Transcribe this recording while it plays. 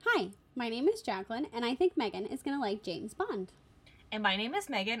My name is Jacqueline, and I think Megan is going to like James Bond. And my name is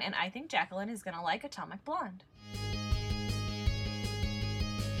Megan, and I think Jacqueline is going to like Atomic Blonde.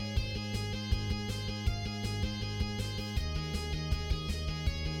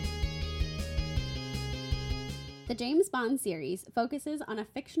 The James Bond series focuses on a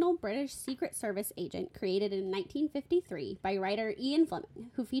fictional British Secret Service agent created in 1953 by writer Ian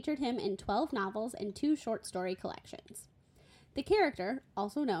Fleming, who featured him in 12 novels and 2 short story collections. The character,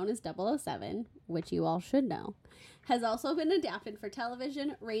 also known as 007, which you all should know, has also been adapted for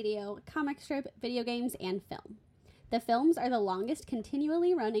television, radio, comic strip, video games, and film. The films are the longest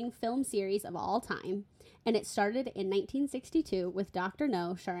continually running film series of all time, and it started in 1962 with Dr.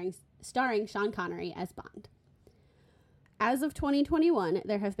 No starring Sean Connery as Bond. As of 2021,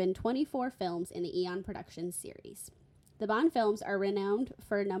 there have been 24 films in the Eon Productions series. The Bond films are renowned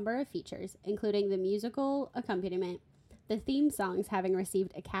for a number of features, including the musical accompaniment, the theme songs having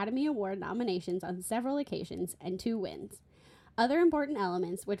received Academy Award nominations on several occasions, and 2 wins. Other important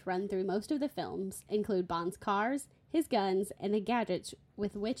elements which run through most of the films include Bond's cars, his guns, and the gadgets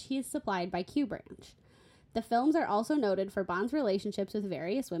with which he is supplied by Q Branch. The films are also noted for Bond's relationships with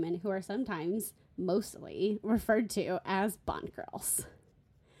various women who are sometimes, mostly, referred to as Bond girls.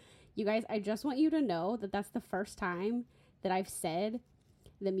 You guys, I just want you to know that that's the first time that I've said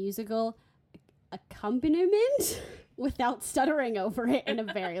the musical accompaniment without stuttering over it in a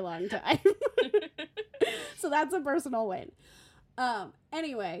very long time. So that's a personal win.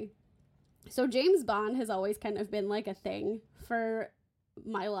 Anyway, so James Bond has always kind of been like a thing for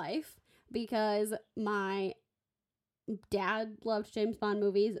my life because my dad loved James Bond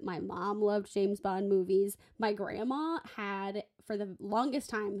movies. My mom loved James Bond movies. My grandma had, for the longest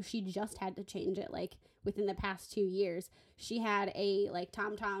time, she just had to change it, like, within the past 2 years. She had a, like,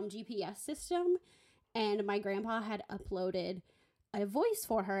 TomTom GPS system, and my grandpa had uploaded a voice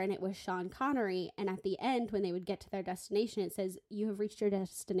for her, and it was Sean Connery, and at the end, when they would get to their destination, it says, "You have reached your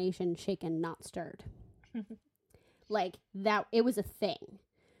destination, shaken, not stirred." Like, that, it was a thing.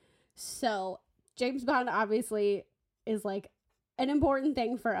 So, James Bond, obviously, is like an important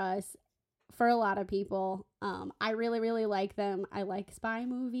thing for us, for a lot of people. I really, really like them. I like spy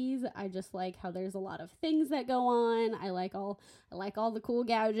movies. I just like how there's a lot of things that go on. I like all the cool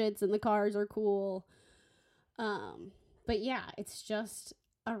gadgets, and the cars are cool. But yeah, it's just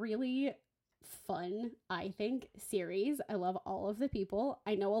a really fun, I think, series. I love all of the people.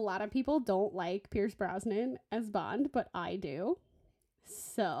 I know a lot of people don't like Pierce Brosnan as Bond, but I do.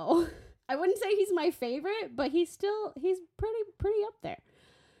 So I wouldn't say he's my favorite, but he's pretty up there.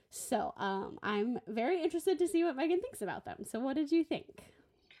 So I'm very interested to see what Megan thinks about them. So what did you think?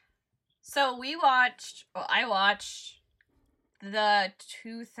 So I watched the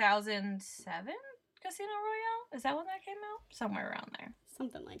 2007 Casino Royale. Is that when that came out? Somewhere around there.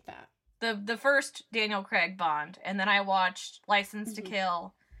 Something like that. The first Daniel Craig Bond, and then I watched License to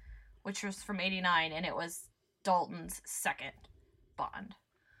Kill, which was from '89, and it was Dalton's second Bond.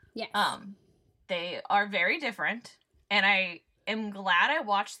 Yes. They are very different, and I am glad I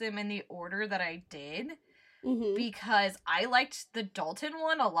watched them in the order that I did, because I liked the Dalton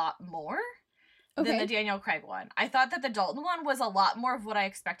one a lot more than the Daniel Craig one. I thought that the Dalton one was a lot more of what I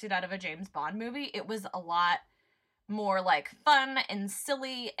expected out of a James Bond movie. It was a lot more, like, fun and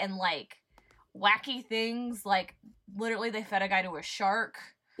silly and, like, wacky things. Like, literally they fed a guy to a shark.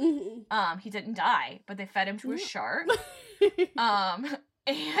 He didn't die, but they fed him to a shark.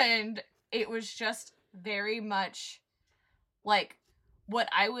 And it was just very much like what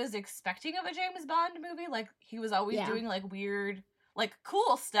I was expecting of a James Bond movie. Like, he was always doing, like, weird, like,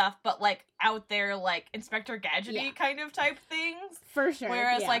 cool stuff, but, like, out there, like, Inspector Gadget-y kind of type things. For sure.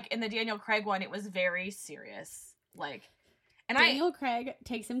 Whereas, like, in the Daniel Craig one, it was very serious. Like, and Daniel Craig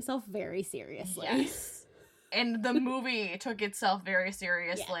takes himself very seriously. Yes. And the movie took itself very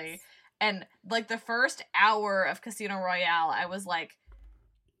seriously. Yes. And, like, the first hour of Casino Royale, I was like,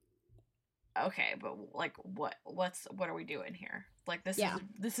 okay, but, like, what are we doing here? Like, this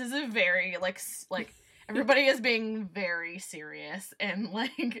is a very, like everybody is being very serious and,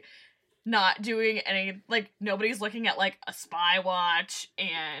 like, not doing any, like, nobody's looking at, like, a spy watch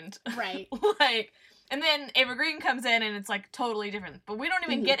and right. Like, and then Ava Green comes in and it's, like, totally different. But we don't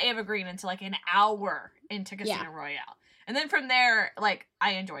even get Ava Green until, like, an hour into Casino Royale. And then from there, like,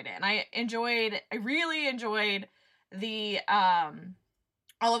 I enjoyed it. And I really enjoyed the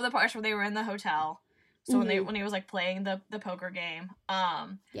all of the parts where they were in the hotel. So when he was, like, playing the poker game.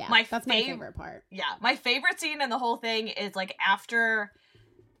 That's my favorite part. Yeah, my favorite scene in the whole thing is, like, after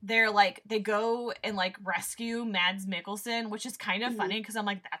they're, like, they go and, like, rescue Mads Mikkelsen, which is kind of funny because I'm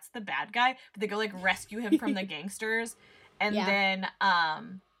like, that's the bad guy. But they go, like, rescue him from the gangsters. And then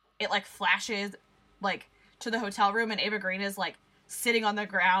it like flashes like to the hotel room, and Ava Green is like sitting on the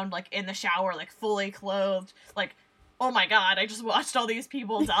ground, like in the shower, like fully clothed, like, oh my god, I just watched all these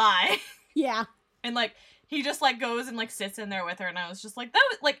people die. Yeah. And like he just like goes and like sits in there with her, and I was just like, that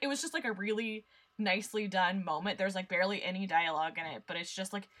was like, it was just like a really nicely done moment. There's like barely any dialogue in it, but it's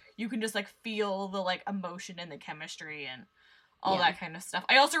just like you can just like feel the like emotion and the chemistry and all that kind of stuff.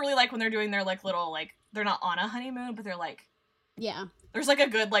 I also really like when they're doing their like little like, they're not on a honeymoon, but they're like, there's like a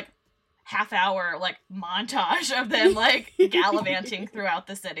good like half hour like montage of them like gallivanting throughout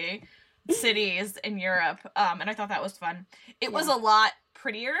the cities in Europe, and I thought that was fun. It was a lot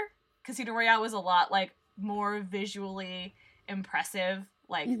prettier. Casino Royale was a lot like more visually impressive.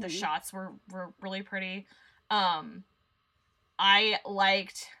 Like the shots were really pretty. I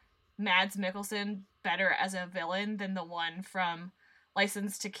liked Mads Mikkelsen better as a villain than the one from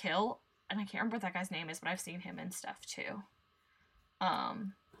License to Kill, and I can't remember what that guy's name is, but I've seen him in stuff too.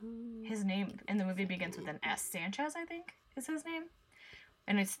 His name in the movie begins with an S. Sanchez, I think, is his name,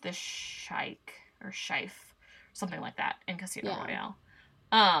 and it's the Sheik or Scheif, something like that in Casino Royale.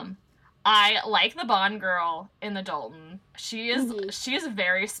 I like the Bond girl in the Dalton. She is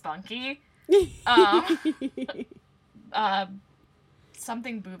very spunky.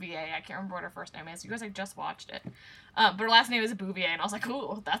 Something Bouvier. I can't remember what her first name is. You guys, I just watched it. But her last name is Bouvier, and I was like,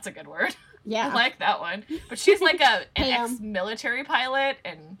 ooh, that's a good word. Yeah. I like that one. But she's like an ex-military pilot,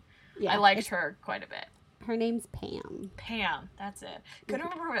 and I liked her quite a bit. Her name's Pam. Pam, that's it. Couldn't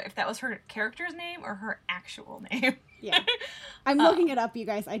remember if that was her character's name or her actual name. Yeah. I'm looking it up, you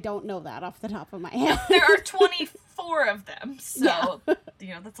guys. I don't know that off the top of my head. There are 24 of them, so, you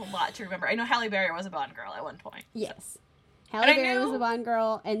know, that's a lot to remember. I know Halle Berry was a Bond girl at one point. Yes. Halle Berry was a Bond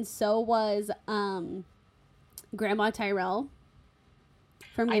girl, and so was Grandma Tyrell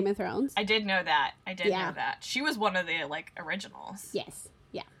from Game of Thrones. I did know that. Know that. She was one of the, like, originals. Yes.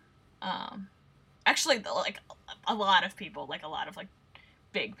 Yeah. Actually, like, a lot of people, like,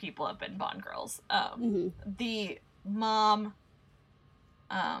 big people have been Bond girls. The mom,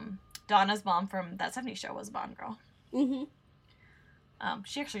 Donna's mom from That 70s Show was a Bond girl.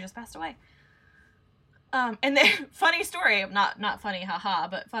 She actually just passed away. And they, funny story, not funny, haha,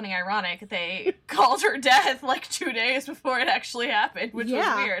 but funny, ironic, they called her death like 2 days before it actually happened, which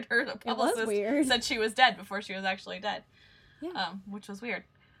was weird. Her publicist said she was dead before she was actually dead, which was weird.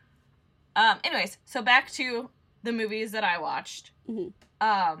 Anyways, so back to the movies that I watched.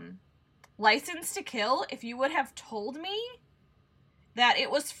 License to Kill, if you would have told me that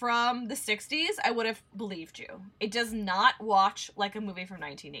it was from the 60s, I would have believed you. It does not watch like a movie from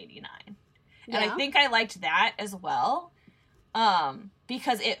 1989. And I think I liked that as well,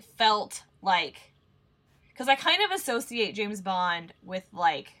 because it felt like, because I kind of associate James Bond with,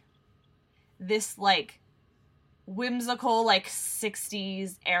 like, this, like, whimsical, like,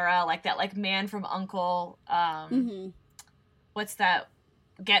 60s era, like that, like, Man from U.N.C.L.E., what's that,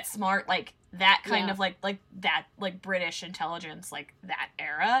 Get Smart, like, that kind of, like, that, like, British intelligence, like, that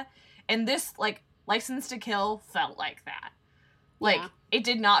era. And this, like, License to Kill felt like that. Like, it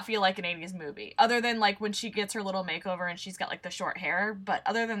did not feel like an 80s movie. Other than, like, when she gets her little makeover and she's got, like, the short hair. But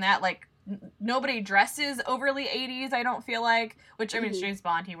other than that, like, nobody dresses overly 80s, I don't feel like. Which, I mean, it's James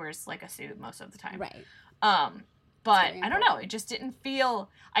Bond. He wears, like, a suit most of the time. Right. But, I don't know. It just didn't feel...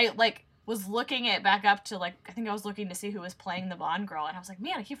 I, like, was looking it back up to, like... I think I was looking to see who was playing the Bond girl. And I was like,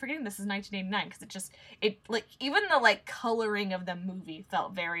 man, I keep forgetting this is 1989. Because it just... It, like, even the, like, coloring of the movie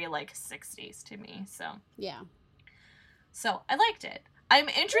felt very, like, 60s to me. So... Yeah. So, I liked it. I'm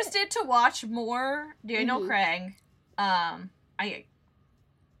interested to watch more Daniel Craig. I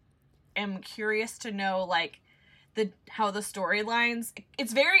am curious to know, like, how the storylines...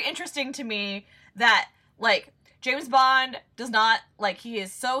 It's very interesting to me that, like, James Bond does not... Like, he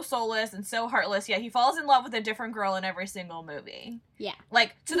is so soulless and so heartless, yet he falls in love with a different girl in every single movie. Yeah.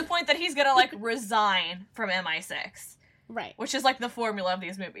 Like, to the point that he's gonna, like, resign from MI6. Right. Which is, like, the formula of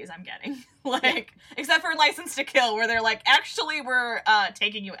these movies I'm getting. Like, except for License to Kill, where they're like, actually, we're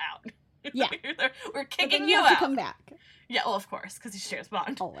taking you out. Yeah. We're kicking you out. To come back. Yeah, well, of course, because he's James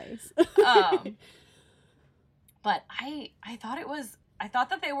Bond. Always. But I thought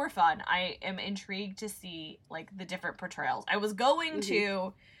that they were fun. I am intrigued to see, like, the different portrayals. I was going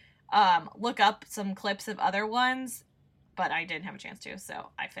to look up some clips of other ones, but I didn't have a chance to,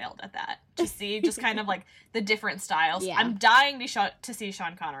 so I failed at that. To see just kind of, like, the different styles. Yeah. I'm dying to see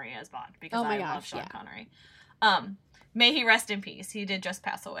Sean Connery as Bond, because I love Sean Connery. May he rest in peace. He did just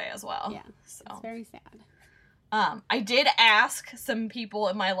pass away as well. Yeah, so. It's very sad. I did ask some people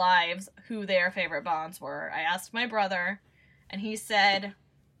in my lives who their favorite Bonds were. I asked my brother, and he said...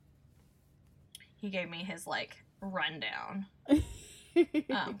 He gave me his, like, rundown.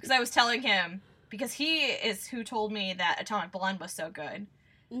 Because I was telling him, because he is who told me that Atomic Blonde was so good.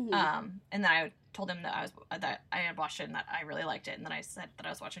 Mm-hmm. And then I told him that I had watched it and that I really liked it, and then I said that I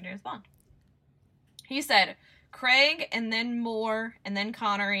was watching James Bond. He said Craig, and then Moore, and then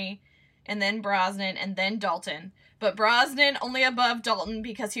Connery, and then Brosnan, and then Dalton. But Brosnan only above Dalton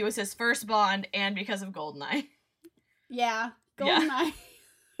because he was his first Bond and because of GoldenEye. Yeah, GoldenEye.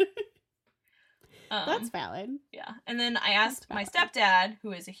 Yeah. That's valid. Yeah. And then I asked my stepdad,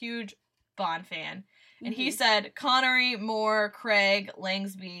 who is a huge Bond fan, and he said Connery, Moore, Craig,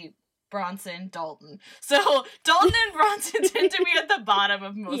 Langsby, Bronson, Dalton. So Dalton and Bronson tend to be at the bottom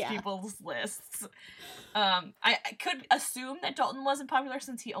of most people's lists. I could assume that Dalton wasn't popular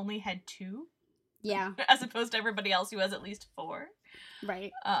since he only had 2. Yeah. As opposed to everybody else who has at least 4.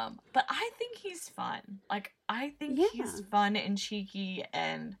 Right. But I think he's fun. Like, I think he's fun and cheeky,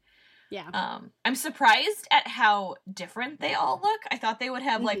 and I'm surprised at how different they all look. I thought they would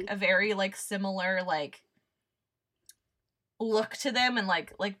have like a very like similar like look to them, and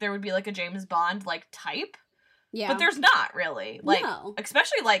like there would be like a James Bond like type. Yeah. But there's not really. Like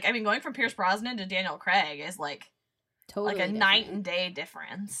especially like, I mean, going from Pierce Brosnan to Daniel Craig is like totally like a different night and day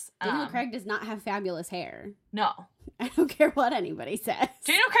difference. Daniel Craig does not have fabulous hair. No. I don't care what anybody says.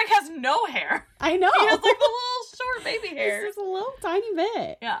 Daniel Craig has no hair. I know. He has like the little short baby hair. It's just a little tiny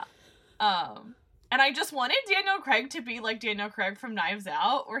bit. Yeah. And I just wanted Daniel Craig to be like Daniel Craig from Knives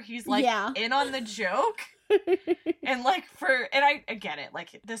Out, where he's like in on the joke. And like and I get it,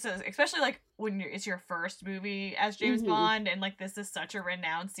 like this is especially like when it's your first movie as James Bond, and like this is such a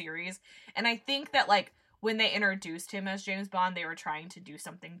renowned series, and I think that like when they introduced him as James Bond, they were trying to do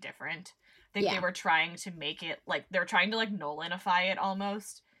something different. I think they were trying to make it like they're trying to like Nolanify it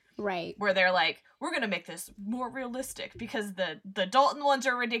almost, right, where they're like, we're gonna make this more realistic because the Dalton ones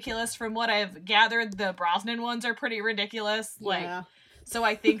are ridiculous. From what I've gathered, the Brosnan ones are pretty ridiculous. Like so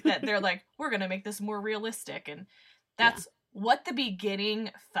I think that they're like, we're gonna make this more realistic, and that's what the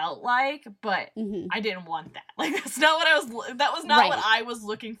beginning felt like, but I didn't want that. Like, that's not what that was not what I was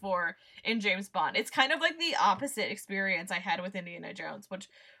looking for in James Bond. It's kind of like the opposite experience I had with Indiana Jones, which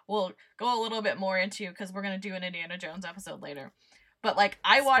we'll go a little bit more into because we're gonna do an Indiana Jones episode later. But like,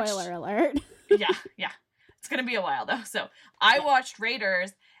 I watched... Spoiler alert. yeah. It's gonna be a while though. So I watched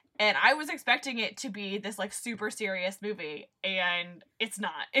Raiders, and I was expecting it to be this, like, super serious movie, and it's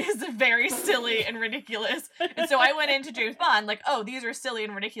not. It's very silly and ridiculous. And so I went into James Bond, like, oh, these are silly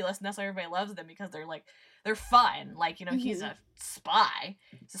and ridiculous, and that's why everybody loves them, because they're, like, they're fun. Like, you know, he's a spy.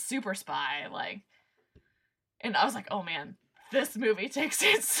 He's a super spy, like... And I was like, oh, man, this movie takes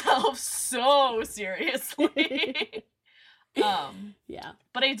itself so seriously.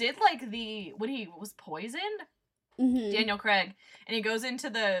 But I did like when he was poisoned... Daniel Craig, and he goes into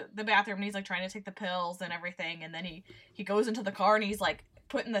the bathroom and he's like trying to take the pills and everything, and then he goes into the car and he's like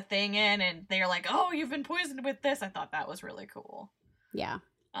putting the thing in, and they're like, oh, you've been poisoned with this. I thought that was really cool.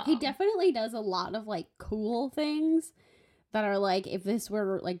 He definitely does a lot of like cool things that are like, if this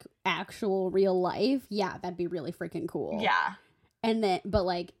were like actual real life, that'd be really freaking cool. And then but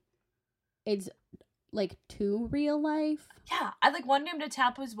like it's like too real life. I like wanted him to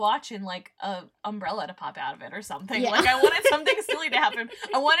tap his watch and like a umbrella to pop out of it or something. Like, I wanted something silly to happen.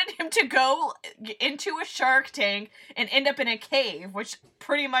 I wanted him to go into a shark tank and end up in a cave, which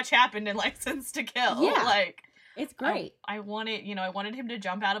pretty much happened in License to Kill. Like, it's great. I wanted him to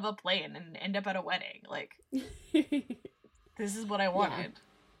jump out of a plane and end up at a wedding. Like, this is what I wanted.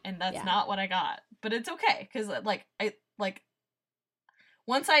 And that's not what I got. But it's okay, because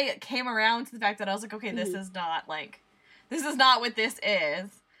once I came around to the fact that I was like, okay, this is not what this is.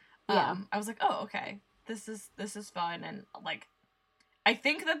 I was like, oh, okay, this is fun, and like, I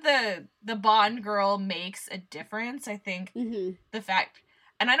think that the Bond girl makes a difference. I think the fact,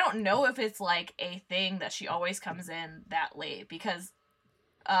 and I don't know if it's like a thing that she always comes in that late, because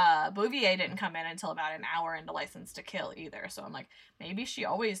Bouvier didn't come in until about an hour into License to Kill either. So I'm like, maybe you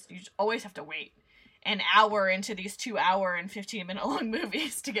always have to wait an hour into these 2 hour and 15-minute long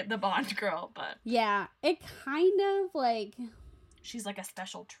movies to get the Bond girl. But it kind of like, she's like a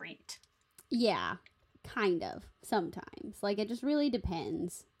special treat. Kind of sometimes, like, it just really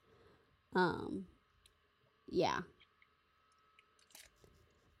depends.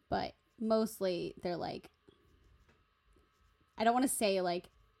 But mostly they're like, I don't want to say like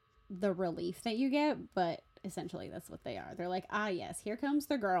the relief that you get, but essentially that's what they are. They're like, yes, here comes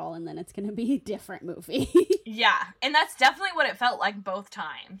the girl, and then it's gonna be a different movie. And that's definitely what it felt like both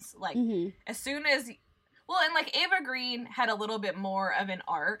times. Like, as soon as, and like Ava Green had a little bit more of an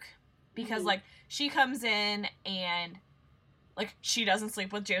arc, because like she comes in and like she doesn't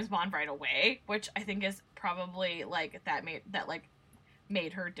sleep with James Bond right away, which I think is probably like that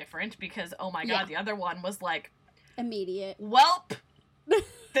made her different because, oh my god, the other one was like... Immediate. Welp!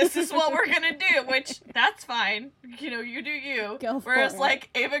 This is what we're gonna do, which, that's fine. You know, you do you. Go for Whereas, it. like,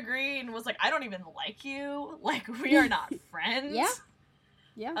 Ava Green was like, I don't even like you. Like, we are not friends.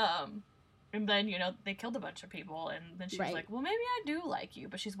 Yeah. And then, you know, they killed a bunch of people, and then she's like, well, maybe I do like you,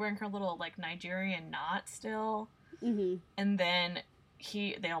 but she's wearing her little, like, Nigerian knot still. Mm-hmm. And then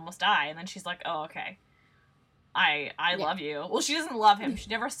they almost die, and then she's like, oh, okay. I love you. Well, she doesn't love him. She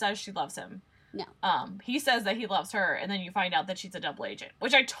never says she loves him. No. He says that he loves her, and then you find out that she's a double agent,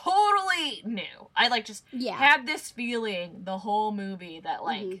 which I totally knew. I, like, just had this feeling the whole movie that,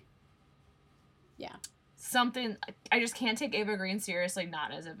 like... Yeah. Something... I just can't take Ava Green seriously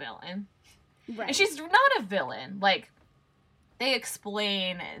not as a villain. Right. And she's not a villain. Like, they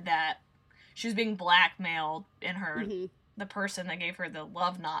explain that she was being blackmailed in her... The person that gave her the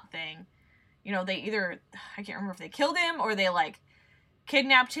love knot thing. You know, they either... I can't remember if they killed him, or they, like...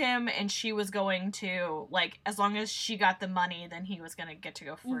 kidnapped him, and she was going to, like, as long as she got the money, then he was gonna get to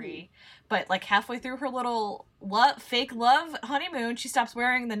go free. But, like, halfway through her little fake love honeymoon, she stops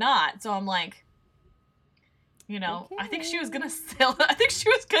wearing the knot. So I'm like, you know, I think she was gonna sell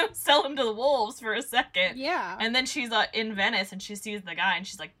him to the wolves for a second. Yeah. And then she's in Venice, and she sees the guy, and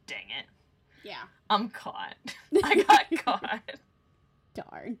she's like, dang it. Yeah. I'm caught. I got caught.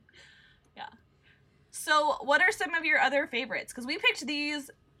 Darn. Yeah. So, what are some of your other favorites? Because we picked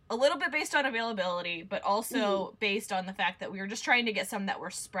these a little bit based on availability, but also based on the fact that we were just trying to get some that were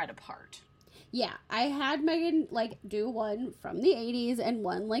spread apart. Yeah, I had Megan, like, do one from the 80s and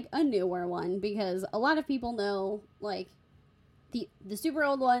one, like, a newer one, because a lot of people know, like, the super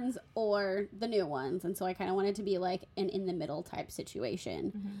old ones or the new ones, and so I kind of wanted to be, like, an in-the-middle type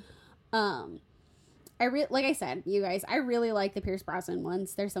situation. Like I said, you guys, I really like the Pierce Brosnan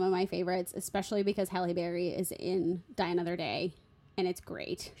ones. They're some of my favorites, especially because Halle Berry is in Die Another Day, and it's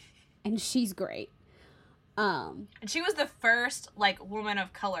great. And she's great. And she was the first, like, woman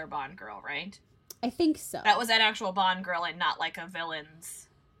of color Bond girl, right? I think so. That was an actual Bond girl and not, like, a villain's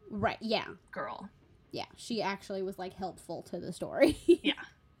right, yeah. girl. Yeah, she actually was, like, helpful to the story. Yeah.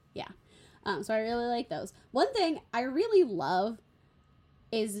 Yeah. So I really like those. One thing I really love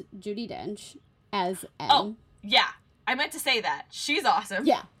is Judi Dench as M. Oh, yeah. I meant to say that. She's awesome.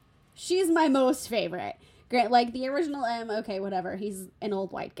 Yeah. She's my most favorite. Great, like, the original M, okay, whatever. He's an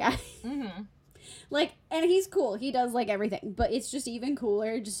old white guy. Like, and he's cool. He does, like, everything. But it's just even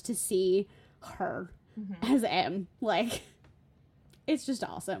cooler just to see her as M. Like, it's just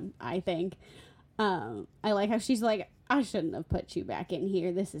awesome, I think. I like how she's like, I shouldn't have put you back in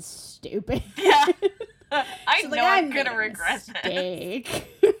here. This is stupid. Yeah. I know I'm gonna regret this.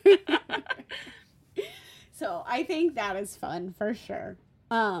 So I think that is fun for sure.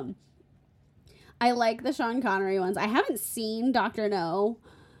 I like the Sean Connery ones. I haven't seen Dr. No,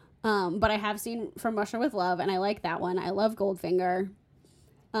 but I have seen From Russia with Love, and I like that one. I love Goldfinger.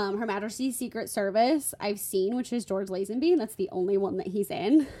 Her Majesty's Secret Service I've seen, which is George Lazenby, and that's the only one that he's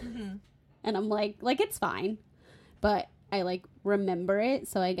in. And I'm like, it's fine, but I, like, remember it,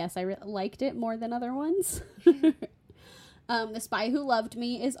 so I guess I liked it more than other ones. The Spy Who Loved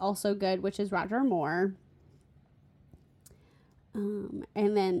Me is also good, which is Roger Moore. And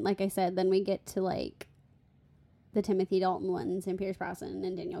then, like I said, then we get to, like, the Timothy Dalton ones and Pierce Brosnan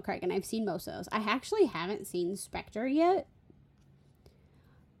and Daniel Craig, and I've seen most of those. I actually haven't seen Spectre yet.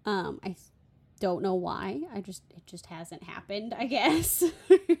 I don't know why. It just hasn't happened, I guess.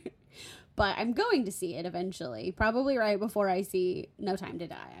 But I'm going to see it eventually. Probably right before I see No Time to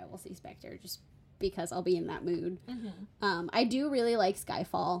Die, I will see Spectre, just because I'll be in that mood. I do really like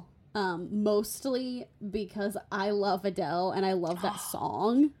Skyfall. Mostly because I love Adele and I love that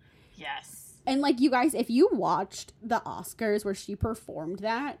song. Yes. And, like, you guys, if you watched the Oscars where she performed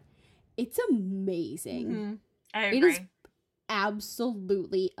that, it's amazing. I agree. It is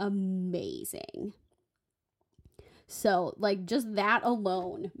absolutely amazing. So, like, just that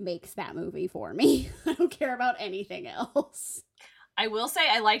alone makes that movie for me. I don't care about anything else. I will say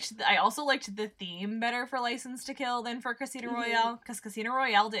I also liked the theme better for License to Kill than for Casino Royale, because Casino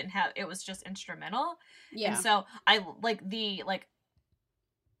Royale didn't have, it was just instrumental. Yeah. And so I like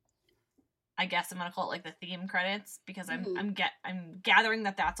I guess I'm gonna call it, like, the theme credits, because I'm gathering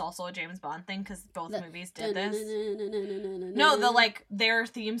that that's also a James Bond thing, because both movies did this. No, their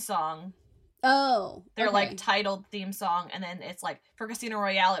theme song. Oh, their like titled theme song, and then it's like for Casino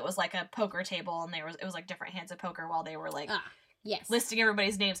Royale, it was like a poker table, and it was like different hands of poker while they were like listing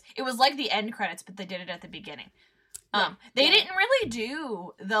everybody's names. It was like the end credits, but they did it at the beginning. They didn't really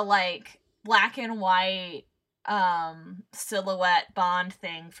do the, like, black and white silhouette Bond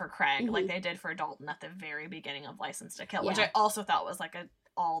thing for Craig, like they did for Dalton at the very beginning of License to Kill, which I also thought was like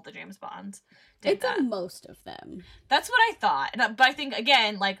all the James Bonds did it's that. Most of them. That's what I thought. But I think,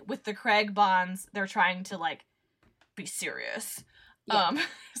 again, like with the Craig Bonds, they're trying to like be serious. Yeah.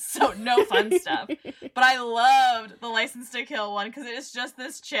 So no fun stuff. But I loved the License to Kill one because it is just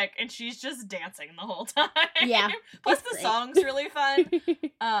this chick and she's just dancing the whole time. Yeah. Plus the song's really fun.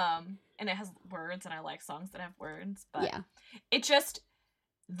 And it has words, and I like songs that have words. But it just,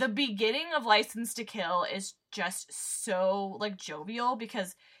 the beginning of License to Kill is just so like jovial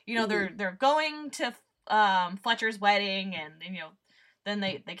because, you know, they're going to Fletcher's wedding, and you know, then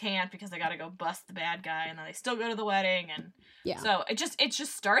they can't because they got to go bust the bad guy, and then they still go to the wedding, and so it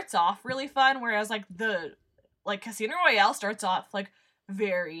just starts off really fun, whereas like the Casino Royale starts off like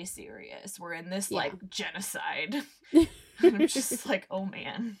very serious. We're in this like genocide. And I'm just like, oh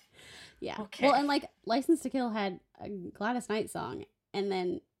man. Yeah. Okay. Well, and like License to Kill had a Gladys Knight song, and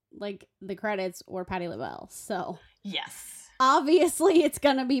then like the credits were Patti LaBelle. So yes, obviously it's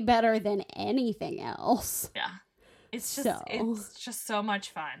gonna be better than anything else. Yeah. It's just so much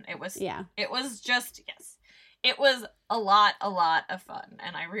fun. It was It was a lot of fun,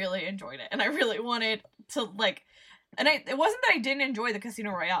 and I really enjoyed it, and I really wanted to like, and it wasn't that I didn't enjoy the Casino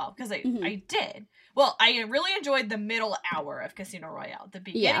Royale, because I did. Well, I really enjoyed the middle hour of Casino Royale. The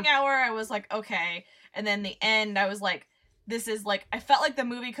beginning hour, I was like, okay, and then the end, I was like, this is like, I felt like the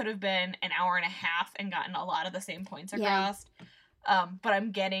movie could have been an hour and a half and gotten a lot of the same points across. But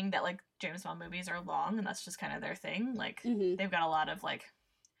I'm getting that like James Bond movies are long, and that's just kind of their thing. Like they've got a lot of like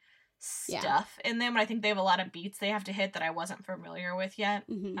stuff in them, and I think they have a lot of beats they have to hit that I wasn't familiar with yet.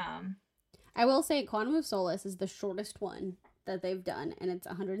 I will say Quantum of Solace is the shortest one that they've done, and it's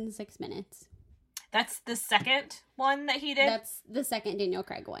 106 minutes. That's the second one that he did? That's the second Daniel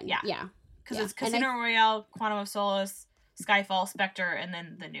Craig one. Yeah. Because it's Casino Royale, Quantum of Solace, Skyfall, Spectre, and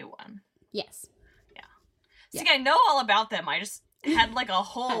then the new one. Yes. Yeah. See, I know all about them. I just had like a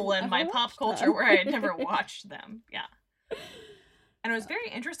hole in my pop culture where I had never watched them. Yeah. And I was very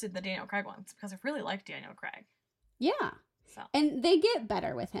interested in the Daniel Craig ones because I really like Daniel Craig. Yeah. So. And they get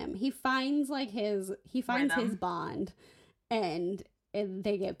better with him. He finds like his Bond, and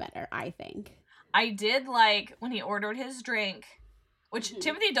they get better, I think. I did like when he ordered his drink, which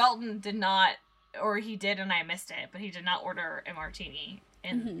Timothy Dalton did not, or he did and I missed it, but he did not order a martini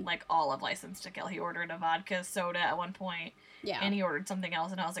in like all of License to Kill. He ordered a vodka soda at one point, and he ordered something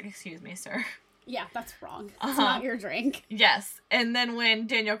else, and I was like, excuse me, sir. Yeah, that's wrong. It's not your drink. Yes. And then when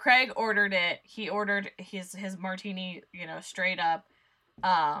Daniel Craig ordered it, he ordered his martini, you know, straight up.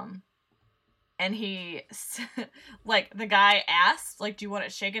 And he, like, the guy asked, like, do you want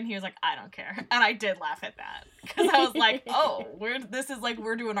it shaken? He was like, I don't care. And I did laugh at that. Because I was like, oh,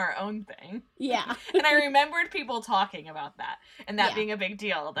 we're doing our own thing. Yeah. And I remembered people talking about that. And that being a big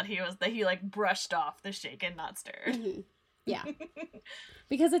deal, that he, like, brushed off the shaken, not stirred. Yeah.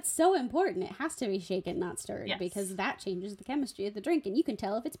 Because it's so important. It has to be shaken, not stirred. Yes. Because that changes the chemistry of the drink. And you can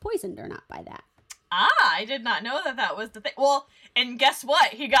tell if it's poisoned or not by that. I did not know that was the thing. Well, and guess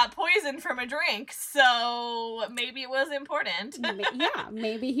what? He got poisoned from a drink, so maybe it was important.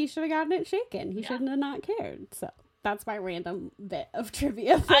 Maybe he should have gotten it shaken. He shouldn't have not cared. So that's my random bit of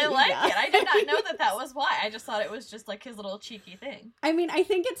trivia. I like it. I did not know that was why. I just thought it was just like his little cheeky thing. I mean, I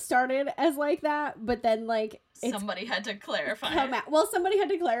think it started as like that, but then like somebody had to clarify it. Well, somebody had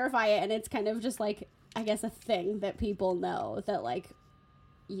to clarify it, and it's kind of just like, I guess, a thing that people know that like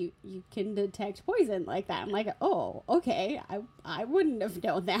you can detect poison like that. I'm like, oh, okay. I wouldn't have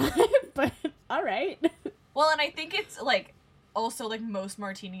known that, but all right. Well, and I think it's like also like most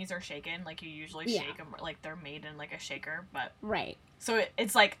martinis are shaken. Like you usually shake them, like they're made in like a shaker, but right. So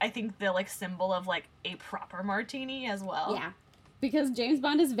it's like, I think the like symbol of like a proper martini as well. Yeah, because James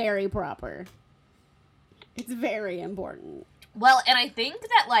Bond is very proper. It's very important. Well, and I think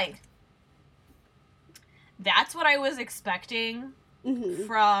that like that's what I was expecting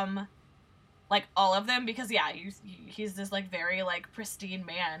from like all of them, because he's this like very like pristine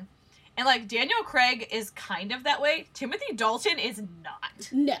man, and like Daniel Craig is kind of that way. Timothy Dalton is not.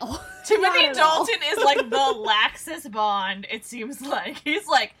 No. Timothy Dalton is like the laxest Bond, it seems like. He's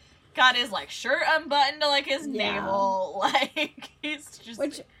like got his like shirt unbuttoned to like his navel, like he's just,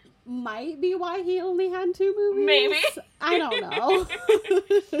 which might be why he only had 2 movies. Maybe. I don't know.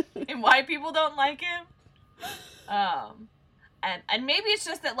 And why people don't like him. And maybe it's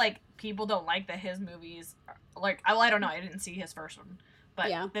just that, like, people don't like that his movies are, like, I don't know, I didn't see his first one,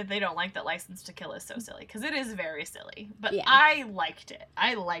 but that they don't like that License to Kill is so silly, because it is very silly, but I liked it.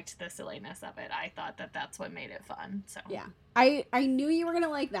 I liked the silliness of it. I thought that that's what made it fun, so. Yeah. I knew you were gonna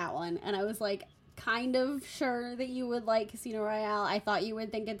like that one, and I was like, kind of sure that you would like Casino Royale. I thought you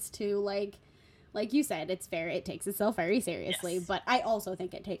would think it's too, like you said, it takes itself very seriously, Yes. but I also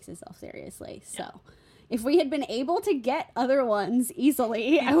think it takes itself seriously. So if we had been able to get other ones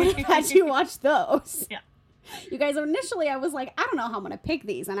easily, I would have had you watch those. Yeah. You guys, initially I was like, I don't know how I'm going to pick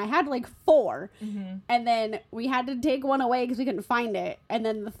these. And I had like 4. Mm-hmm. And then we had to take one away because we couldn't find it. And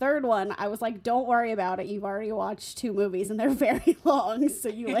then the third one, I was like, don't worry about it. You've already watched 2 movies and they're very long. So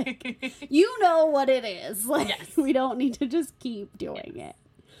you like, you know what it is. Like, Yes. we don't need to just keep doing it.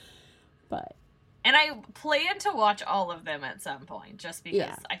 But. And I plan to watch all of them at some point just because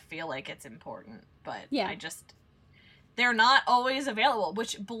Yeah. I feel like it's important. But Yeah. they're not always available,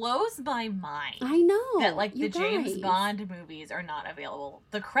 which blows my mind. I know. That, like, you the James guys. Bond movies are not available.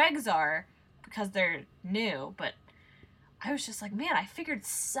 The Craigs are because they're new, but I was just like, man, I figured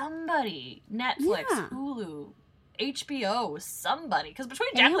somebody, Netflix, Yeah. Hulu, HBO, somebody. Because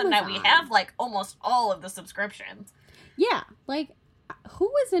between Jacqueline and I, we Amazon. have, like, almost all of the subscriptions. Yeah. Like,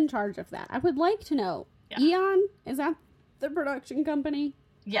 who is in charge of that? I would like to know. Yeah. Eon? Is that the production company?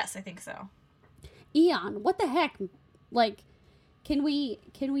 Yes, I think so. Eon, what the heck? Like, can we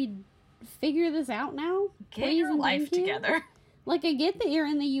figure this out now? Get Please your and life thank you? together. Like, I get that you're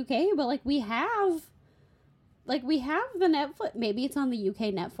in the UK, but like we have the Netflix. Maybe it's on the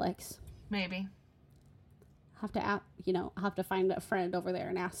UK Netflix. Maybe. I'll have to find a friend over there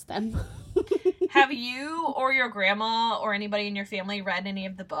and ask them. Have you or your grandma or anybody in your family read any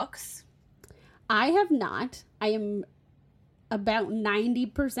of the books? I have not. I am about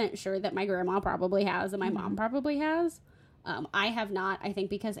 90% sure that my grandma probably has and my mom probably has. I have not, I think,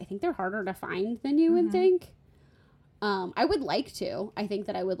 because I think they're harder to find than you would think. I would like to. I think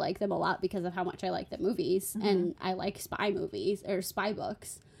that I would like them a lot because of how much I like the movies and I like spy movies or spy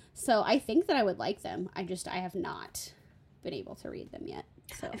books. So I think that I would like them. I have not been able to read them yet.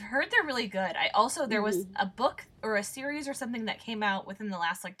 So I've heard they're really good. There was a book or a series or something that came out within the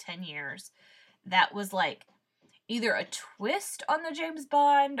last, like, 10 years that was, like, either a twist on the James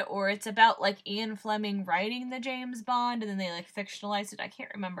Bond or it's about, like, Ian Fleming writing the James Bond and then they, like, fictionalized it. I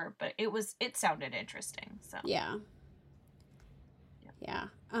can't remember, but it sounded interesting. So yeah.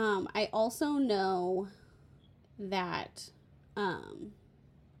 I also know that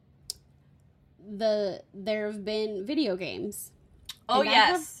there have been video games. Oh, and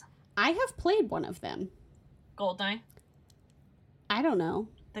yes. I have played one of them. Goldeneye, I don't know.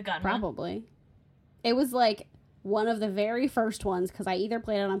 the gun one. Probably. It was like one of the very first ones because I either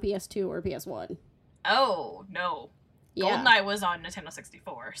played it on PS2 or PS1. Oh, no. Yeah. Goldeneye was on Nintendo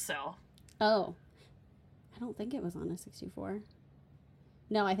 64, so. Oh. I don't think it was on a 64.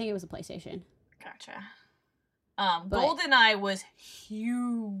 No, I think it was a PlayStation. Gotcha. But- Goldeneye was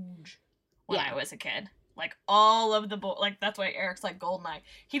huge when Yeah. I was a kid. Like, all of the... that's why Eric's like Goldeneye.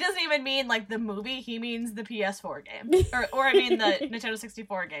 He doesn't even mean, like, the movie. He means the PS4 game. or I mean, the Nintendo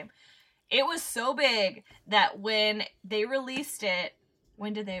 64 game. It was so big that when they released it...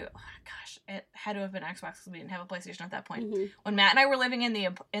 When did they... Oh, gosh, it had to have been Xbox because we didn't have a PlayStation at that point. Mhm. When Matt and I were living in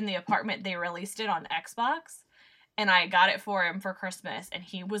the apartment, they released it on Xbox. And I got it for him for Christmas, and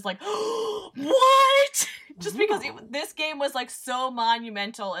he was like, "What?" Just because this game was, like, so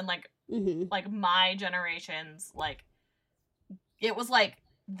monumental and, like, Mhm. like, my generation's, like, it was like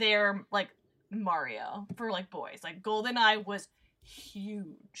their, like, Mario for, like, boys. Like, GoldenEye was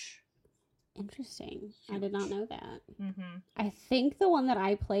huge. Interesting. I did not know that. Mm-hmm. I think the one that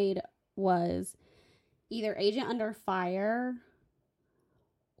I played was either Agent Under Fire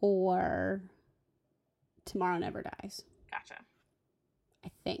or Tomorrow Never Dies. Gotcha.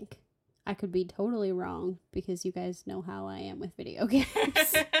 I think. I could be totally wrong because you guys know how I am with video games.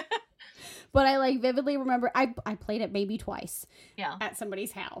 But I, like, vividly remember I played it maybe twice at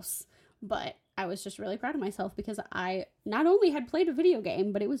somebody's house. But I was just really proud of myself because I not only had played a video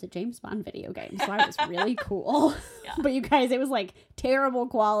game, but it was a James Bond video game. So I was really cool. Yeah. But you guys, it was, like, terrible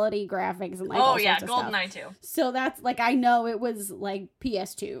quality graphics and, like, all sorts of stuff. GoldenEye too. So that's, like, I know it was, like,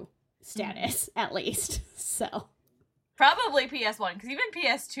 PS2 status, at least. So. Probably PS1, because even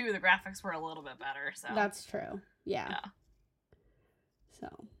PS2, the graphics were a little bit better, so. That's true. Yeah. So.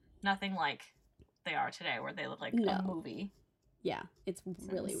 Nothing like they are today, where they look like No. a movie. Yeah, it's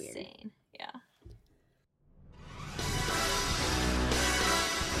really weird. Insane. Yeah.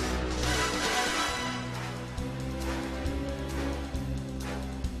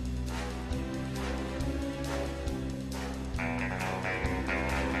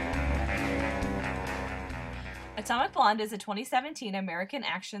 Atomic Blonde is a 2017 American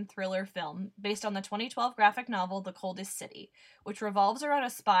action thriller film based on the 2012 graphic novel The Coldest City, which revolves around a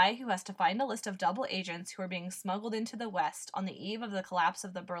spy who has to find a list of double agents who are being smuggled into the West on the eve of the collapse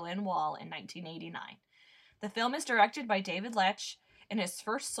of the Berlin Wall in 1989. The film is directed by David Leitch in his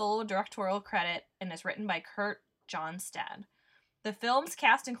first solo directorial credit and is written by Kurt Johnstad. The film's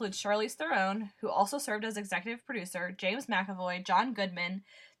cast includes Charlize Theron, who also served as executive producer, James McAvoy, John Goodman,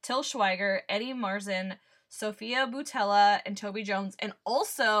 Till Schweiger, Eddie Marsan, Sophia Boutella, and Toby Jones, and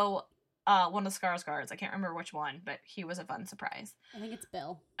also one of Skarsgård's. I can't remember which one, but he was a fun surprise. I think it's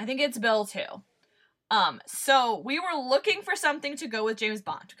Bill. I think it's Bill, too. So we were looking for something to go with James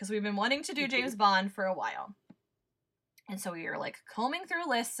Bond, because we've been wanting to do James Bond for a while. And so we were, like, combing through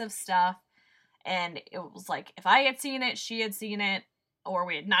lists of stuff, and it was like, if I had seen it, she had seen it, or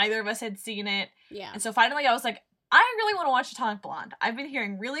neither of us had seen it. Yeah. And so finally I was like, I really want to watch Atomic Blonde. I've been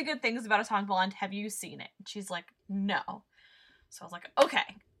hearing really good things about Atomic Blonde. Have you seen it? And she's like, no. So I was like,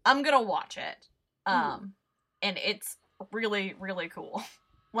 okay, I'm gonna watch it. And it's really, really cool.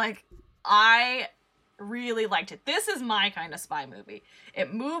 Like, I really liked it. This is my kind of spy movie.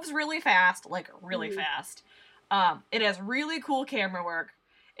 It moves really fast, like really fast. It has really cool camera work.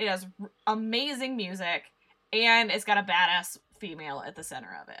 It has amazing music, and it's got a badass female at the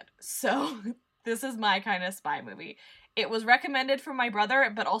center of it. So this is my kind of spy movie. It was recommended from my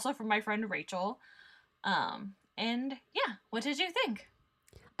brother, but also from my friend Rachel. And yeah, what did you think?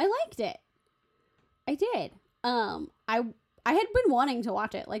 I liked it. I did. I had been wanting to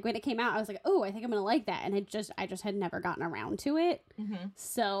watch it. Like, when it came out, I was like, oh, I think I'm gonna like that. And I just had never gotten around to it.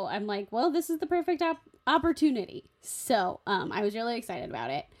 So I'm like, well, this is the perfect opportunity. So I was really excited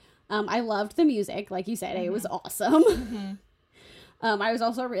about it. I loved the music, like you said. It was awesome. I was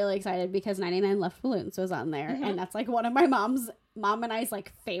also really excited because 99 Left Balloons was on there, and that's like one of my mom and I's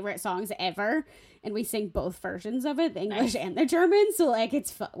like favorite songs ever, and we sing both versions of it, the English and the German. So like it's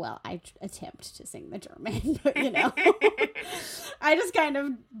fun. Well, I attempt to sing the German, but you know, I just kind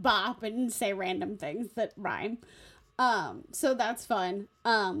of bop and say random things that rhyme. So that's fun.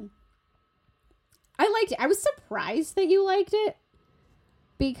 I liked it. I was surprised that you liked it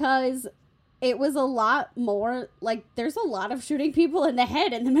because it was a lot more, like, there's a lot of shooting people in the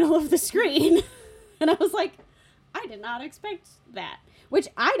head in the middle of the screen. And I was like, I did not expect that. Which,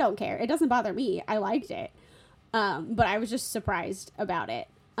 I don't care. It doesn't bother me. I liked it. But I was just surprised about it.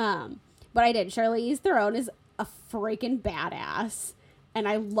 But I did. Charlize Theron is a freaking badass. And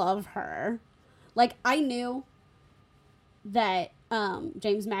I love her. Like, I knew that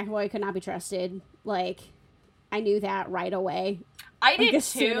James McAvoy could not be trusted. Like, I knew that right away. I did,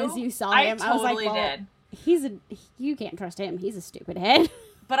 as too. Soon as you saw him, I was like, totally well, did. You can't trust him. He's a stupid head.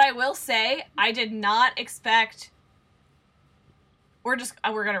 But I will say, I did not expect... we're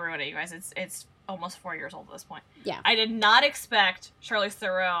gonna ruin it, you guys. It's almost 4 years old at this point. Yeah. I did not expect Charlize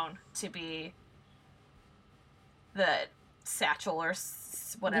Theron to be the satchel or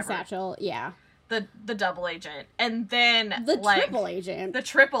whatever. The satchel, yeah. The double agent. And then, the like... triple agent. The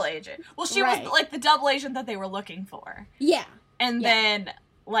triple agent. Well, she was, like, the double agent that they were looking for. Yeah. And then,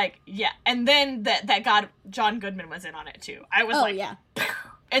 like, yeah. And then that God, John Goodman was in on it, too. I was like... yeah.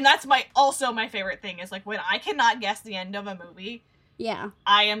 And that's my favorite thing, is, like, when I cannot guess the end of a movie... Yeah.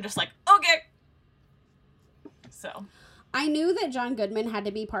 I am just like, okay. So. I knew that John Goodman had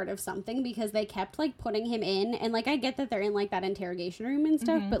to be part of something because they kept, like, putting him in. And, like, I get that they're in, like, that interrogation room and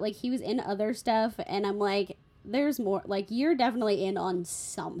stuff. But, like, he was in other stuff. And I'm like, there's more. Like, you're definitely in on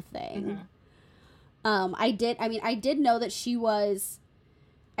something. I did know that she was...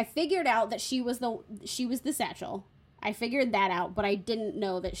 I figured out that she was the satchel. I figured that out. But I didn't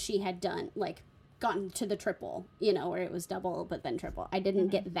know that she had done, like... gotten to the triple, you know, where it was double but then triple. I didn't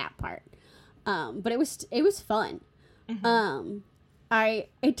get that part. But it was fun.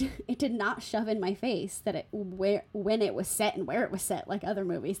 It did not shove in my face that when it was set and where it was set, like other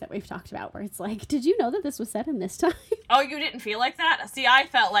movies that we've talked about, where it's like, did you know that this was set in this time? Oh, you didn't feel like that? See, I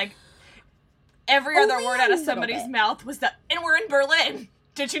felt like every other word out of somebody's mouth was that, and we're in Berlin.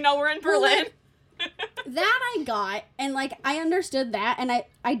 Did you know we're in Berlin? Well, that I got, and like I understood that, and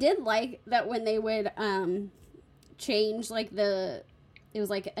I did like that when they would change like it was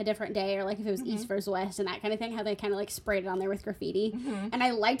like a different day, or like if it was East versus West and that kind of thing, how they kind of like sprayed it on there with graffiti. And I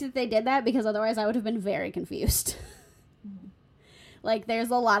liked that they did that because otherwise I would have been very confused. Like, there's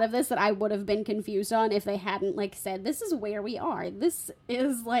a lot of this that I would have been confused on if they hadn't, like, said, this is where we are. This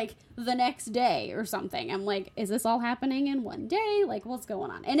is, like, the next day or something. I'm like, is this all happening in one day? Like, what's going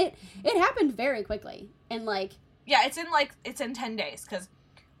on? And it happened very quickly. And, like... Yeah, it's in 10 days, because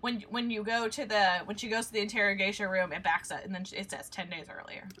when she goes to the interrogation room, it backs up, and then it says 10 days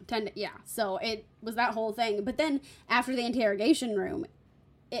earlier. Yeah. So it was that whole thing. But then after the interrogation room,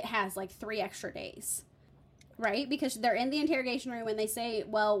 it has like 3 extra days, right? Because they're in the interrogation room and they say,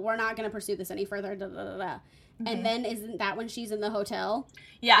 well, we're not going to pursue this any further. Da, da, da, da. Mm-hmm. And then isn't that when she's in the hotel?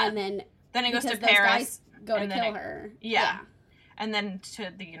 Yeah. And then it goes to those Paris. Guys go to kill her. Yeah. And then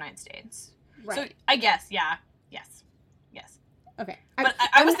to the United States. Right. So I guess, yeah. Yes. Okay. But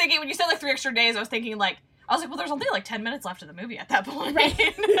I was thinking, when you said like 3 extra days, I was thinking like, well, there's only like 10 minutes left of the movie at that point.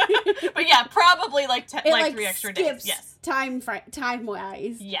 Right. But yeah, probably like 3 extra days. Yes.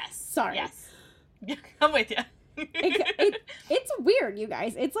 Time-wise. Yes. Sorry. Yes. I'm with you. It's weird, you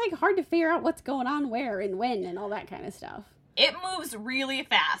guys. It's like hard to figure out what's going on where and when and all that kind of stuff. It moves really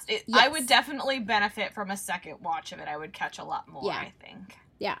fast. Yes. I would definitely benefit from a second watch of it. I would catch a lot more, I think.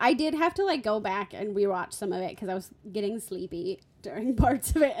 Yeah, I did have to like go back and rewatch some of it because I was getting sleepy during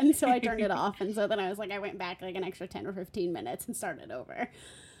parts of it, and so I turned it off. And so then I was like, I went back like an extra 10 or 15 minutes and started over.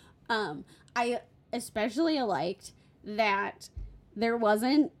 I especially liked that there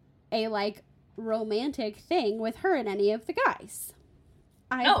wasn't a like romantic thing with her and any of the guys.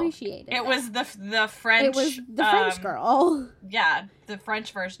 I appreciated it. It was the French. It was the French girl. Yeah, the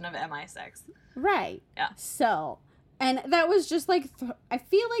French version of MI6. Right. Yeah. So, and that was just like, I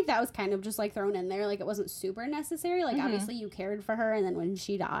feel like that was kind of just like thrown in there. Like it wasn't super necessary. Like obviously you cared for her, and then when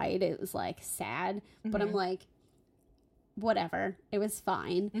she died, it was like sad. But I'm like, whatever. It was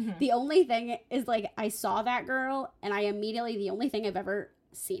fine. The only thing is like, I saw that girl, and I immediately, the only thing I've ever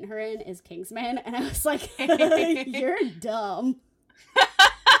seen her in is Kingsman, and I was like, you're dumb.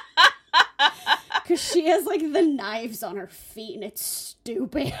 Because she has like the knives on her feet and it's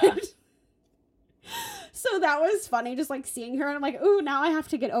stupid. Yeah. So that was funny, just like seeing her, and I'm like, ooh, now I have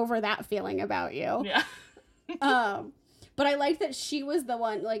to get over that feeling about you. Yeah. But I liked that she was the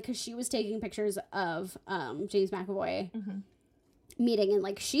one, like, because she was taking pictures of James McAvoy meeting, and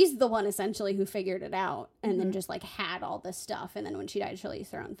like she's the one essentially who figured it out and then just like had all this stuff, and then when she died, Charlize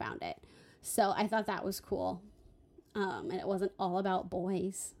Theron found it. So I thought that was cool. And it wasn't all about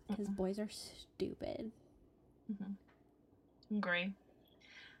boys, because boys are stupid. Agree.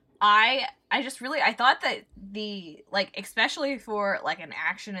 I thought that the, like, especially for like an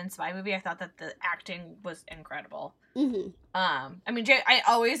action and spy movie, I thought that the acting was incredible. I mean, I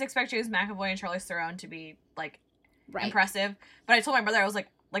always expect James McAvoy and Charlize Theron to be like impressive, but I told my brother, I was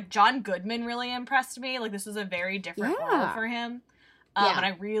like John Goodman really impressed me. Like this was a very different role for him. And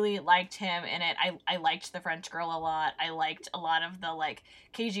I really liked him in it. I liked the French girl a lot. I liked a lot of the, like,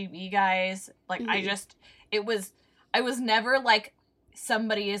 KGB guys. Like, I was never, like,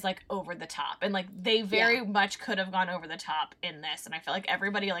 somebody is, like, over the top. And, like, they very much could have gone over the top in this. And I felt like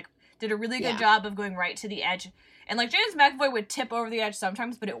everybody, like, did a really good job of going right to the edge. And, like, James McAvoy would tip over the edge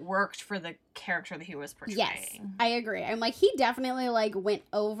sometimes, but it worked for the character that he was portraying. Yes, I agree. I'm like, he definitely, like, went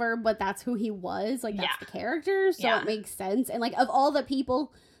over, but that's who he was. Like, that's the character, so it makes sense. And, like, of all the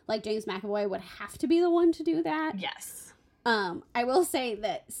people, like, James McAvoy would have to be the one to do that. Yes. I will say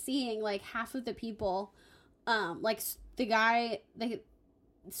that seeing, like, half of the people, like, the guy, the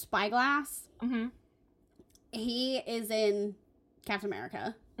Spyglass, he is in Captain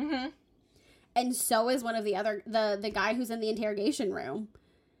America. And so is one of the other, the guy who's in the interrogation room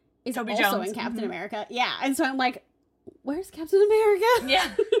is Toby also Jones. in Captain America. Yeah. And so I'm like, where's Captain America? Yeah.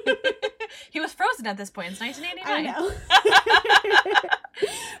 He was frozen at this point. It's 1989. I know.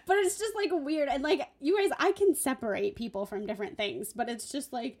 But it's just like weird. And like, you guys, I can separate people from different things, but it's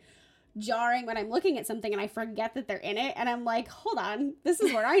just like jarring when I'm looking at something and I forget that they're in it. And I'm like, hold on, this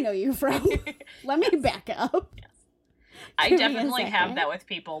is where I know you from. Let me back up. Yes. I definitely have that with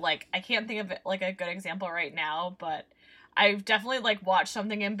people. Like, I can't think of, like, a good example right now, but I've definitely, like, watched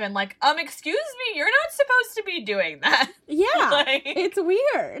something and been like, excuse me, you're not supposed to be doing that. Yeah, like, it's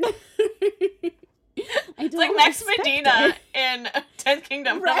weird. It's like Max Medina in 10th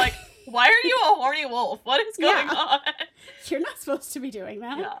Kingdom. Right. I'm like, why are you a horny wolf? What is going on? You're not supposed to be doing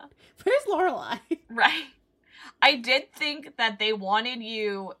that. Yeah. Where's Lorelai? Right. I did think that they wanted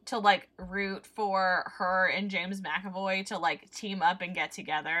you to, like, root for her and James McAvoy to, like, team up and get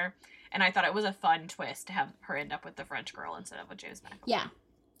together. And I thought it was a fun twist to have her end up with the French girl instead of with James McAvoy. Yeah,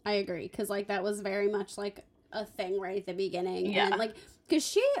 I agree. Because, like, that was very much, like, a thing right at the beginning. Yeah. And, like, because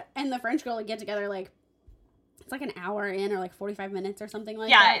she and the French girl would get together, like, it's like an hour in or, like, 45 minutes or something like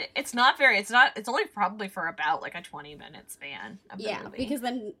that. Yeah, it's only probably for about, like, a 20-minute span of the movie. Because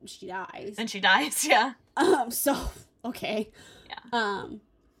then she dies. Then she dies, yeah. So, okay. Yeah.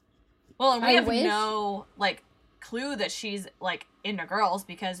 Well, and we have no, like, clue that she's, like, into girls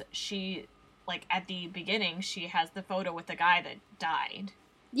because she, like, at the beginning, she has the photo with the guy that died.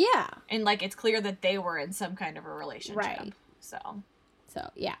 Yeah. And, like, it's clear that they were in some kind of a relationship. Right. So,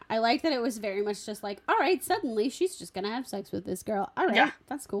 yeah. I like that it was very much just like, all right, suddenly she's just going to have sex with this girl. All right.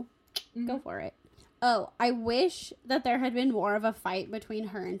 That's cool. Mm-hmm. Go for it. Oh, I wish that there had been more of a fight between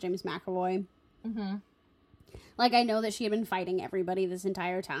her and James McAvoy. Mm-hmm. Like, I know that she had been fighting everybody this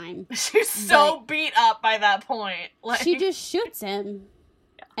entire time. She's so beat up by that point. Like, she just shoots him.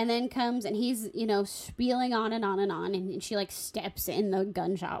 And then comes, and he's, you know, spieling on and on and on, and she, like, steps in the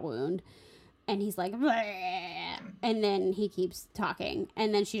gunshot wound, and he's like, bleh, and then he keeps talking,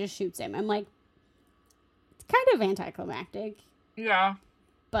 and then she just shoots him. I'm like, it's kind of anticlimactic. Yeah.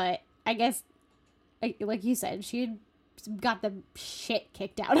 But I guess, like you said, she had got the shit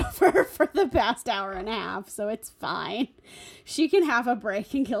kicked out of her for the past hour and a half, so it's fine. She can have a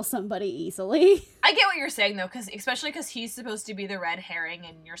break and kill somebody easily. I get what you're saying, though, especially because he's supposed to be the red herring,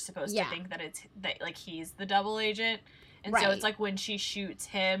 and you're supposed to think that he's the double agent, and so it's like when she shoots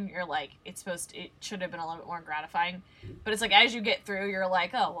him, you're like, it should have been a little bit more gratifying, but it's like as you get through, you're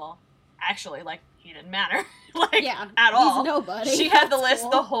like, oh well, actually, like, he didn't matter, like, at all. He's nobody. She had the list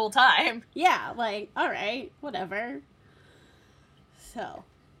the whole time. Yeah, like, all right, whatever. So,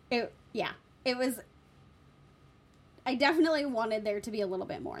 it was, I definitely wanted there to be a little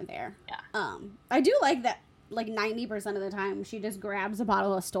bit more there. Yeah. I do like that, like, 90% of the time, she just grabs a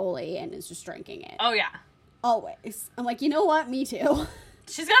bottle of Stoli and is just drinking it. Oh, yeah. Always. I'm like, you know what? Me too.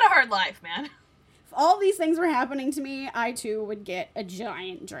 She's got a hard life, man. If all these things were happening to me, I, too, would get a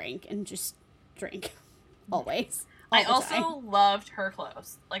giant drink and just drink. Always. I also loved her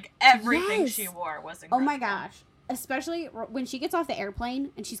clothes. Like, everything she wore was incredible. Oh, my gosh. Especially when she gets off the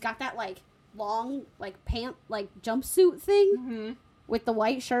airplane and she's got that, like, long, like, pant, like, jumpsuit thing with the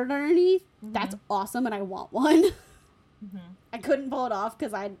white shirt underneath. That's awesome, and I want one. I couldn't pull it off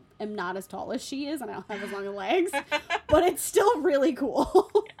because I am not as tall as she is, and I don't have as long legs. But it's still really cool.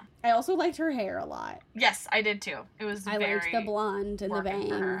 I also liked her hair a lot. Yes, I did, too. It was I liked the blonde and the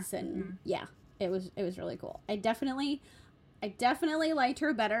bangs, and, yeah, it was really cool. I definitely liked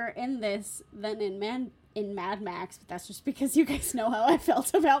her better in this than in Mad Max, but that's just because you guys know how I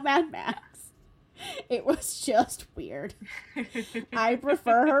felt about Mad Max. It was just weird. I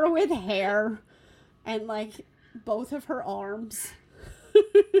prefer her with hair and, like, both of her arms.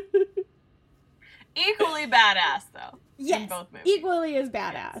 Equally badass, though. Yes, in both movies. Equally as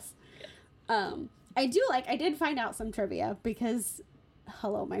badass. Yes. I did find out some trivia because,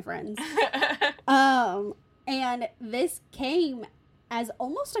 hello, my friends. And this came as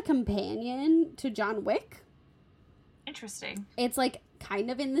almost a companion to John Wick. Interesting. It's, like,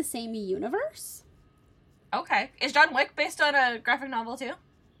 kind of in the same universe. Okay. Is John Wick based on a graphic novel, too?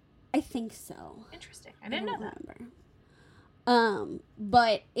 I think so. Interesting. I didn't know that. Remember.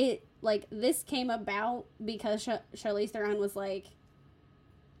 But it, like, this came about because Charlize Theron was like,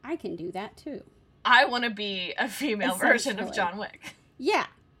 I can do that, too. I want to be a female version of John Wick. Yeah.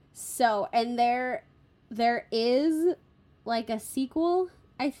 So, and there is, like, a sequel,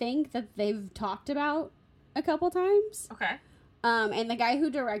 I think, that they've talked about a couple times. Okay. And the guy who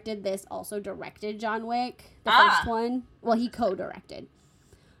directed this also directed John Wick, the first one. Well, he co-directed.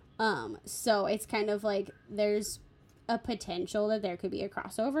 So it's kind of like there's a potential that there could be a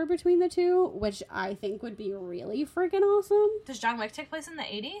crossover between the two, which I think would be really freaking awesome. Does John Wick take place in the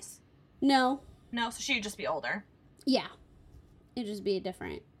 80s? No. No, so she'd just be older. Yeah. It'd just be a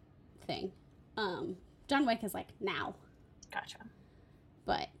different thing. John Wick is, like, now. Gotcha.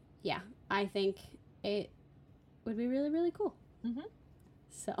 But, yeah, I think it would be really, really cool. Mm-hmm.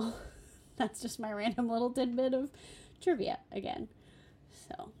 So, that's just my random little tidbit of trivia again.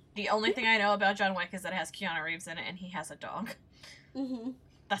 So. The only thing I know about John Wick is that it has Keanu Reeves in it and he has a dog. Mm-hmm.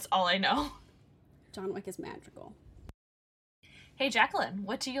 That's all I know. John Wick is magical. Hey, Jacqueline,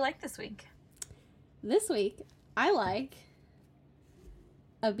 what do you like this week? This week, I like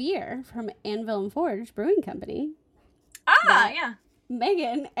a beer from Anvil and Forge Brewing Company. Yeah.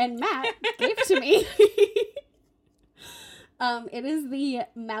 Megan and Matt gave to me. It is the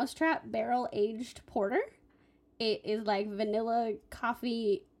Mousetrap Barrel Aged Porter. It is like vanilla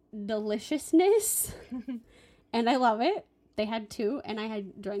coffee deliciousness. And I love it. They had two, and I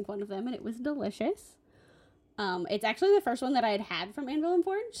had drank one of them, and it was delicious. It's actually the first one that I had from Anvil and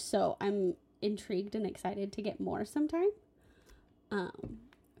Forge, so I'm intrigued and excited to get more sometime.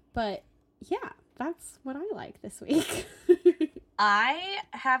 But yeah, that's what I like this week. I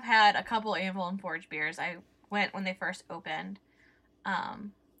have had a couple Anvil and Forge beers. I went when they first opened.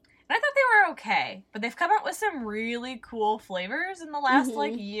 And I thought they were okay, but they've come out with some really cool flavors in the last,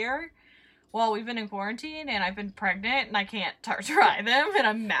 like, year, well, we've been in quarantine and I've been pregnant and I can't try them and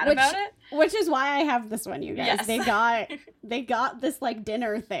I'm mad about it. Which is why I have this one, you guys. Yes. They got this like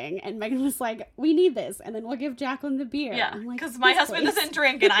dinner thing and Megan was like, we need this and then we'll give Jacqueline the beer. Yeah, because like, my husband doesn't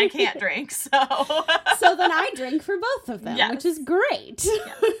drink and I can't drink, so. So then I drink for both of them, yes. which is great.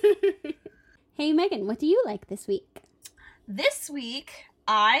 Yes. Hey, Megan, what do you like this week? This week,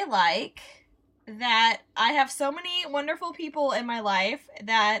 I like that I have so many wonderful people in my life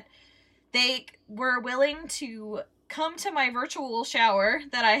that they were willing to come to my virtual shower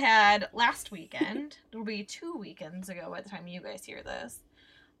that I had last weekend. It'll be 2 weekends ago by the time you guys hear this.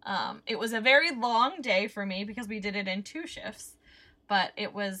 It was a very long day for me because we did it in 2 shifts, but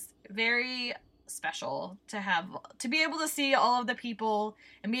it was very special to be able to see all of the people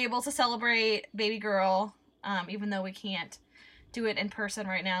and be able to celebrate baby girl, even though we can't do it in person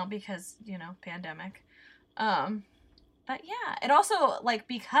right now because, pandemic. But yeah, it also, like,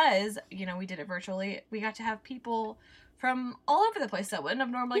 because, we did it virtually, we got to have people from all over the place that wouldn't have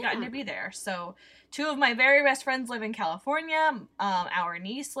normally gotten to be there. So 2 of my very best friends live in California. Our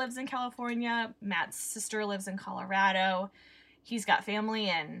niece lives in California. Matt's sister lives in Colorado. He's got family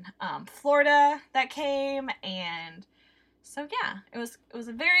in Florida that came. And so, yeah, it was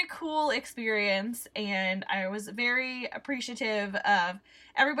a very cool experience. And I was very appreciative of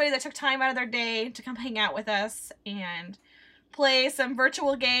everybody that took time out of their day to come hang out with us and play some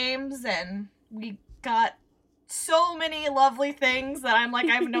virtual games. And we got so many lovely things that I'm like,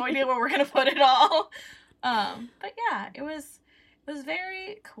 I have no idea where we're going to put it all. But yeah, it was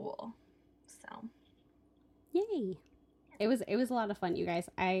very cool. So. Yay. It was a lot of fun, you guys.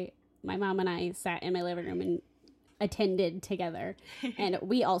 My mom and I sat in my living room and attended together, and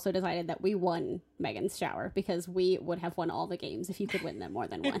we also decided that we won Megan's shower because we would have won all the games if you could win them more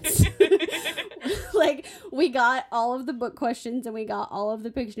than once. Like, we got all of the book questions and we got all of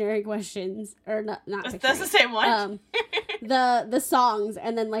the Pictionary questions, or not Pictionary. That's the same one. The songs,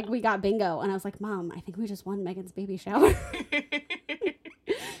 and then like we got bingo, and I was like, Mom, I think we just won Megan's baby shower.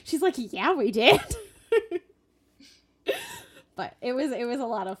 She's like, yeah, we did. But it was a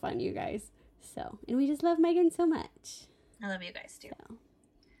lot of fun, you guys. So, and we just love Megan so much. I love you guys too.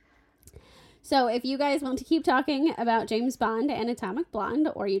 So if you guys want to keep talking about James Bond and Atomic Blonde,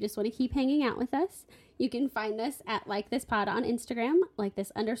 or you just want to keep hanging out with us, you can find us at Like This Pod on Instagram,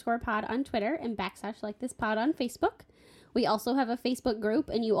 _pod on Twitter, and / Like This Pod on Facebook. We also have a Facebook group,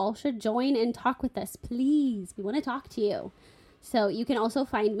 and you all should join and talk with us, please. We want to talk to you. So you can also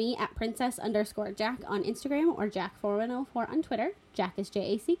find me at princess_Jack on Instagram, or Jack4104 on Twitter. Jack is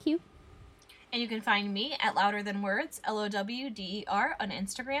JACQ. And you can find me at Louder Than Words, LOWDER, on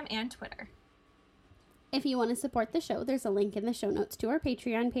Instagram and Twitter. If you want to support the show, there's a link in the show notes to our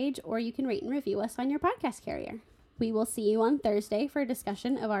Patreon page, or you can rate and review us on your podcast carrier. We will see you on Thursday for a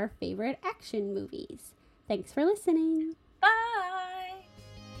discussion of our favorite action movies. Thanks for listening.